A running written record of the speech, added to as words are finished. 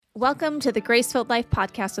Welcome to the Grace-Filled Life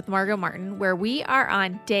podcast with Margot Martin, where we are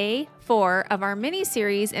on day 4 of our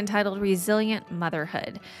mini-series entitled Resilient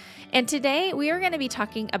Motherhood. And today we are going to be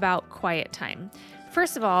talking about quiet time.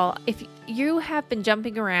 First of all, if you have been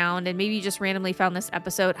jumping around and maybe you just randomly found this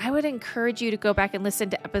episode, I would encourage you to go back and listen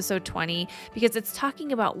to episode 20 because it's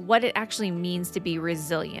talking about what it actually means to be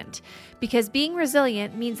resilient. Because being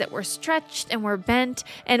resilient means that we're stretched and we're bent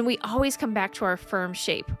and we always come back to our firm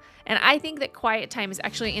shape. And I think that quiet time is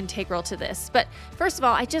actually integral to this. But first of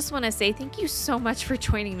all, I just want to say thank you so much for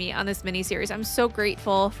joining me on this mini-series. I'm so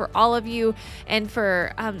grateful for all of you and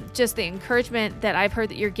for just the encouragement that I've heard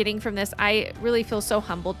that you're getting from this. I really feel so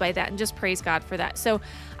humbled by that and just praise God for that. So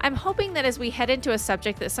I'm hoping that as we head into a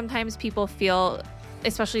subject that sometimes people feel,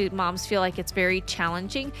 especially moms, feel like it's very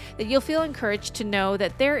challenging, that you'll feel encouraged to know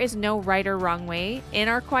that there is no right or wrong way in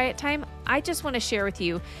our quiet time. I just want to share with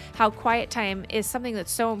you how quiet time is something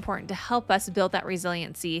that's so important to help us build that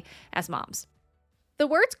resiliency as moms. The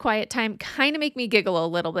words quiet time kind of make me giggle a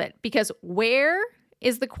little bit because where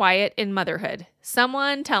is the quiet in motherhood?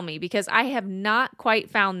 Someone tell me, because I have not quite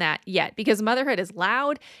found that yet, because motherhood is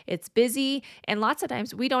loud, it's busy, and lots of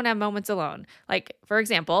times we don't have moments alone. Like, for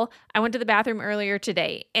example, I went to the bathroom earlier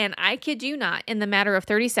today, and I kid you not, in the matter of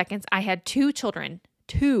 30 seconds, I had two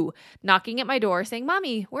knocking at my door saying,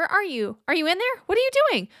 "Mommy, where are you? Are you in there? What are you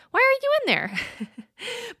doing? Why are you in there?"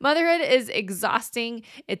 Motherhood is exhausting,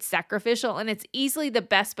 it's sacrificial, and it's easily the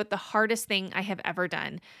best but the hardest thing I have ever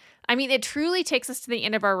done. I mean, it truly takes us to the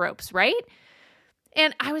end of our ropes, right?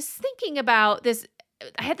 And I was thinking about this.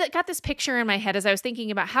 Got this picture in my head as I was thinking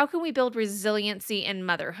about how can we build resiliency in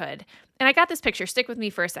motherhood. And I got this picture. Stick with me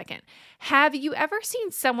for a second. Have you ever seen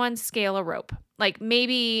someone scale a rope? Like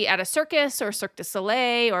maybe at a circus or Cirque du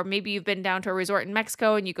Soleil, or maybe you've been down to a resort in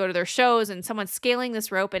Mexico and you go to their shows and someone's scaling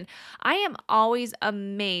this rope. And I am always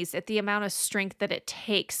amazed at the amount of strength that it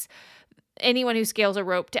takes anyone who scales a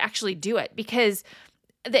rope to actually do it, because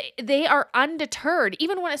they are undeterred.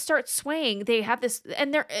 Even when it starts swaying, they have this,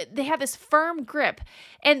 and they have this firm grip,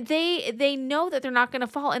 and they know that they're not going to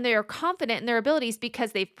fall, and they are confident in their abilities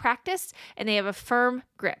because they've practiced and they have a firm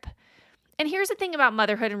grip. And here's the thing about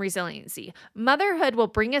motherhood and resiliency. Motherhood will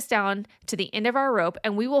bring us down to the end of our rope,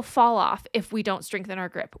 and we will fall off if we don't strengthen our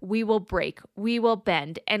grip. We will break, we will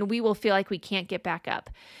bend, and we will feel like we can't get back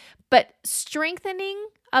up. But strengthening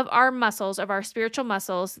of our muscles, of our spiritual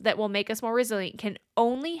muscles that will make us more resilient, can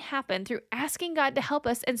only happen through asking God to help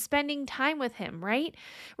us and spending time with Him, right?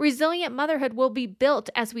 Resilient motherhood will be built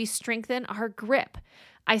as we strengthen our grip.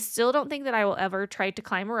 I still don't think that I will ever try to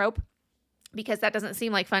climb a rope, because that doesn't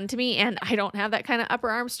seem like fun to me, and I don't have that kind of upper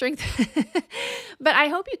arm strength. But I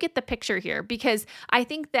hope you get the picture here, because I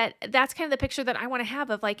think that that's kind of the picture that I want to have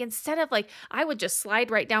of, like, instead of like, I would just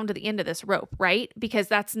slide right down to the end of this rope, right? Because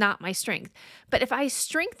that's not my strength. But if I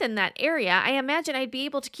strengthen that area, I imagine I'd be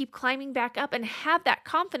able to keep climbing back up and have that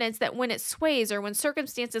confidence that when it sways or when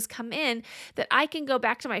circumstances come in, that I can go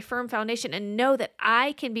back to my firm foundation and know that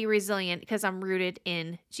I can be resilient because I'm rooted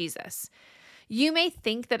in Jesus. You may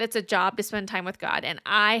think that it's a job to spend time with God, and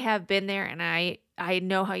I have been there, and I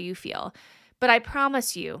know how you feel. But I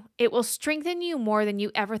promise you, it will strengthen you more than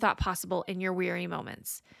you ever thought possible in your weary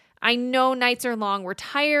moments. I know nights are long, we're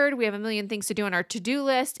tired, we have a million things to do on our to-do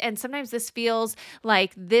list, and sometimes this feels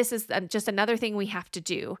like this is just another thing we have to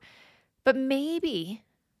do. But maybe,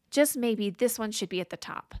 just maybe, this one should be at the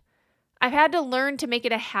top. I've had to learn to make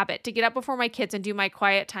it a habit to get up before my kids and do my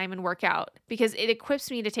quiet time and work out, because it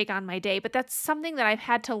equips me to take on my day. But that's something that I've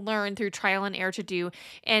had to learn through trial and error to do,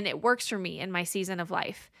 and it works for me in my season of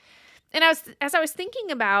life. And as I was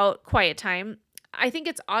thinking about quiet time, I think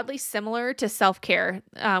it's oddly similar to self-care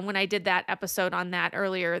when I did that episode on that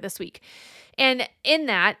earlier this week. And in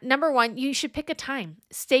that, number one, you should pick a time.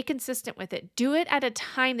 Stay consistent with it. Do it at a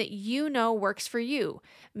time that you know works for you.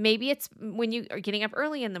 Maybe it's when you are getting up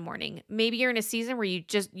early in the morning. Maybe you're in a season where you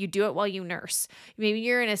do it while you nurse. Maybe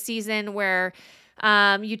you're in a season where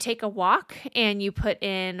you take a walk and you put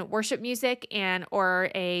in worship music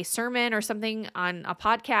or a sermon or something on a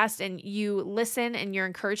podcast, and you listen and you're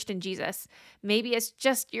encouraged in Jesus. Maybe it's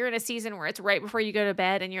just you're in a season where it's right before you go to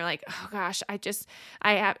bed and you're like, oh gosh,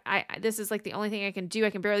 this is like the only thing I can do.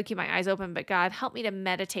 I can barely keep my eyes open, but God, help me to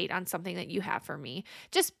meditate on something that you have for me.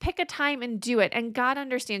 Just pick a time and do it, and God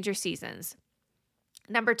understands your seasons.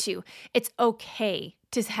 Number 2, it's okay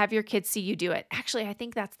to have your kids see you do it. Actually, I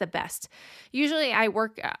think that's the best. Usually I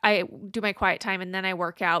do my quiet time and then I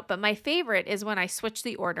work out, but my favorite is when I switch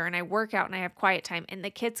the order and I work out and I have quiet time and the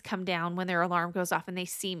kids come down when their alarm goes off and they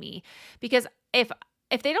see me. Because if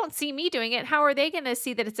they don't see me doing it, how are they going to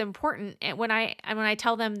see that it's important? And when I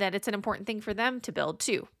tell them that it's an important thing for them to build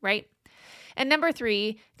too, right? And number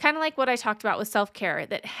 3, Kind of like what I talked about with self-care,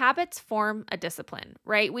 that habits form a discipline,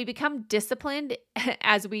 right? We become disciplined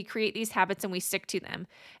as we create these habits and we stick to them.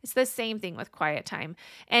 It's the same thing with quiet time.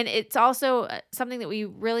 And it's also something that we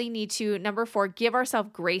really need to, number 4, give ourselves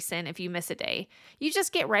grace in if you miss a day. You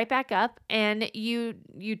just get right back up and you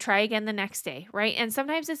try again the next day, right? And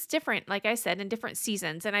sometimes it's different, like I said, in different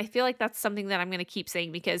seasons. And I feel like that's something that I'm going to keep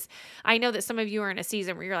saying, because I know that some of you are in a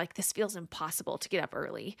season where you're like, this feels impossible to get up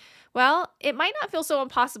early. Well, it might not feel so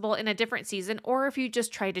impossible in a different season, or if you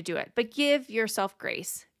just try to do it, but give yourself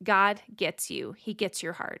grace. God gets you. He gets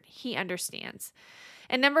your heart. He understands.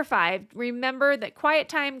 And number 5, remember that quiet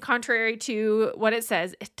time, contrary to what it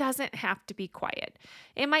says, it doesn't have to be quiet.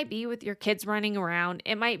 It might be with your kids running around.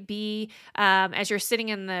 It might be as you're sitting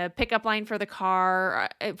in the pickup line for the car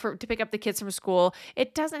to pick up the kids from school.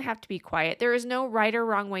 It doesn't have to be quiet. There is no right or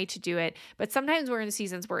wrong way to do it, but sometimes we're in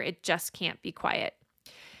seasons where it just can't be quiet.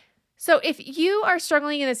 So if you are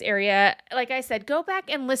struggling in this area, like I said, go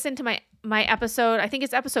back and listen to my episode. I think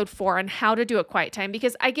it's episode 4 on how to do a quiet time,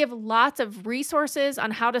 because I give lots of resources on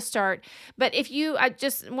how to start. But I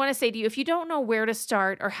just want to say to you, if you don't know where to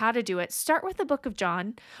start or how to do it, start with the book of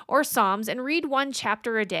John or Psalms and read 1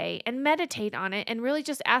 chapter a day and meditate on it and really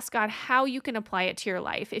just ask God how you can apply it to your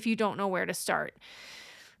life if you don't know where to start.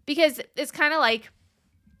 Because it's kind of like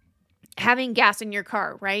having gas in your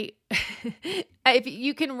car, right? If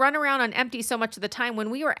you can run around on empty so much of the time, when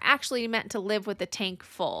we were actually meant to live with the tank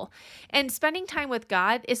full. And spending time with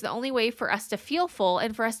God is the only way for us to feel full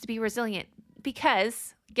and for us to be resilient,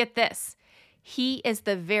 because, get this, He is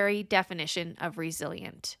the very definition of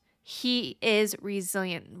resilient. He is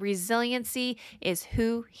resilient. Resiliency is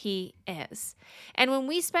who He is. And when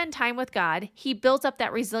we spend time with God, He builds up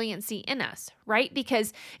that resiliency in us, right?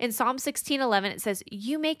 Because in Psalm 16:11, it says,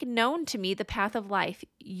 "You make known to me the path of life.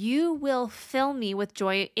 You will fill me with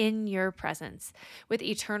joy in your presence, with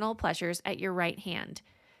eternal pleasures at your right hand."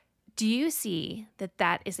 Do you see that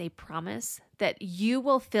that is a promise, that you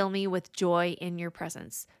will fill me with joy in your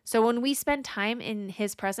presence? So when we spend time in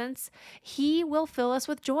His presence, He will fill us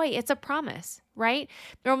with joy. It's a promise, right?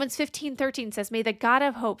 Romans 15:13 says, "May the God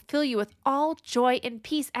of hope fill you with all joy and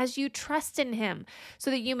peace as you trust in Him, so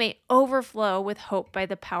that you may overflow with hope by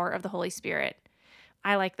the power of the Holy Spirit."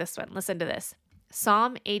 I like this one. Listen to this.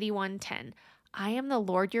 Psalm 81:10. "I am the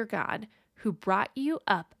Lord your God, who brought you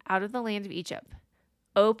up out of the land of Egypt.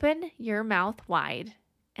 Open your mouth wide,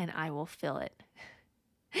 and I will fill it."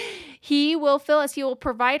 He will fill us. He will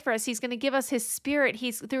provide for us. He's going to give us His Spirit.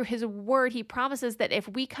 Through His word, He promises that if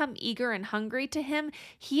we come eager and hungry to Him,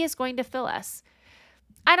 He is going to fill us.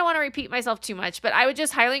 I don't want to repeat myself too much, but I would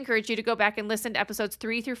just highly encourage you to go back and listen to episodes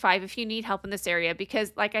 3 through 5 if you need help in this area,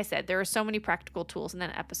 because like I said, there are so many practical tools in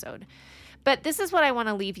that episode. But this is what I want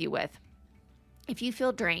to leave you with. If you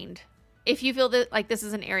feel drained, if you feel that like this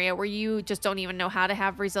is an area where you just don't even know how to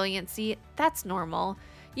have resiliency, that's normal.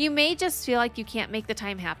 You may just feel like you can't make the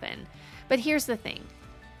time happen. But here's the thing.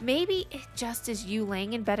 Maybe it just is you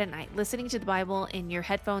laying in bed at night, listening to the Bible in your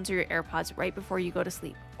headphones or your AirPods right before you go to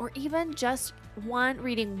sleep, or even just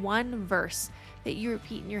reading one verse that you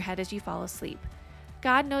repeat in your head as you fall asleep.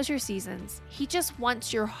 God knows your seasons. He just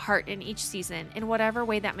wants your heart in each season, in whatever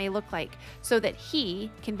way that may look like, so that He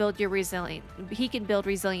can build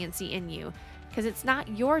resiliency in you. Because it's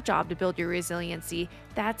not your job to build your resiliency.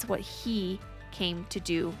 That's what He came to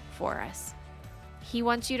do for us. He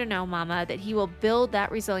wants you to know, Mama, that He will build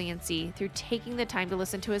that resiliency through taking the time to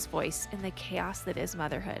listen to His voice in the chaos that is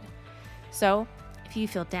motherhood. So, if you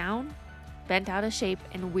feel down, bent out of shape,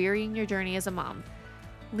 and weary in your journey as a mom,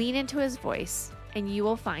 lean into His voice, and you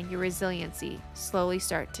will find your resiliency slowly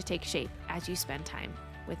start to take shape as you spend time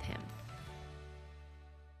with Him.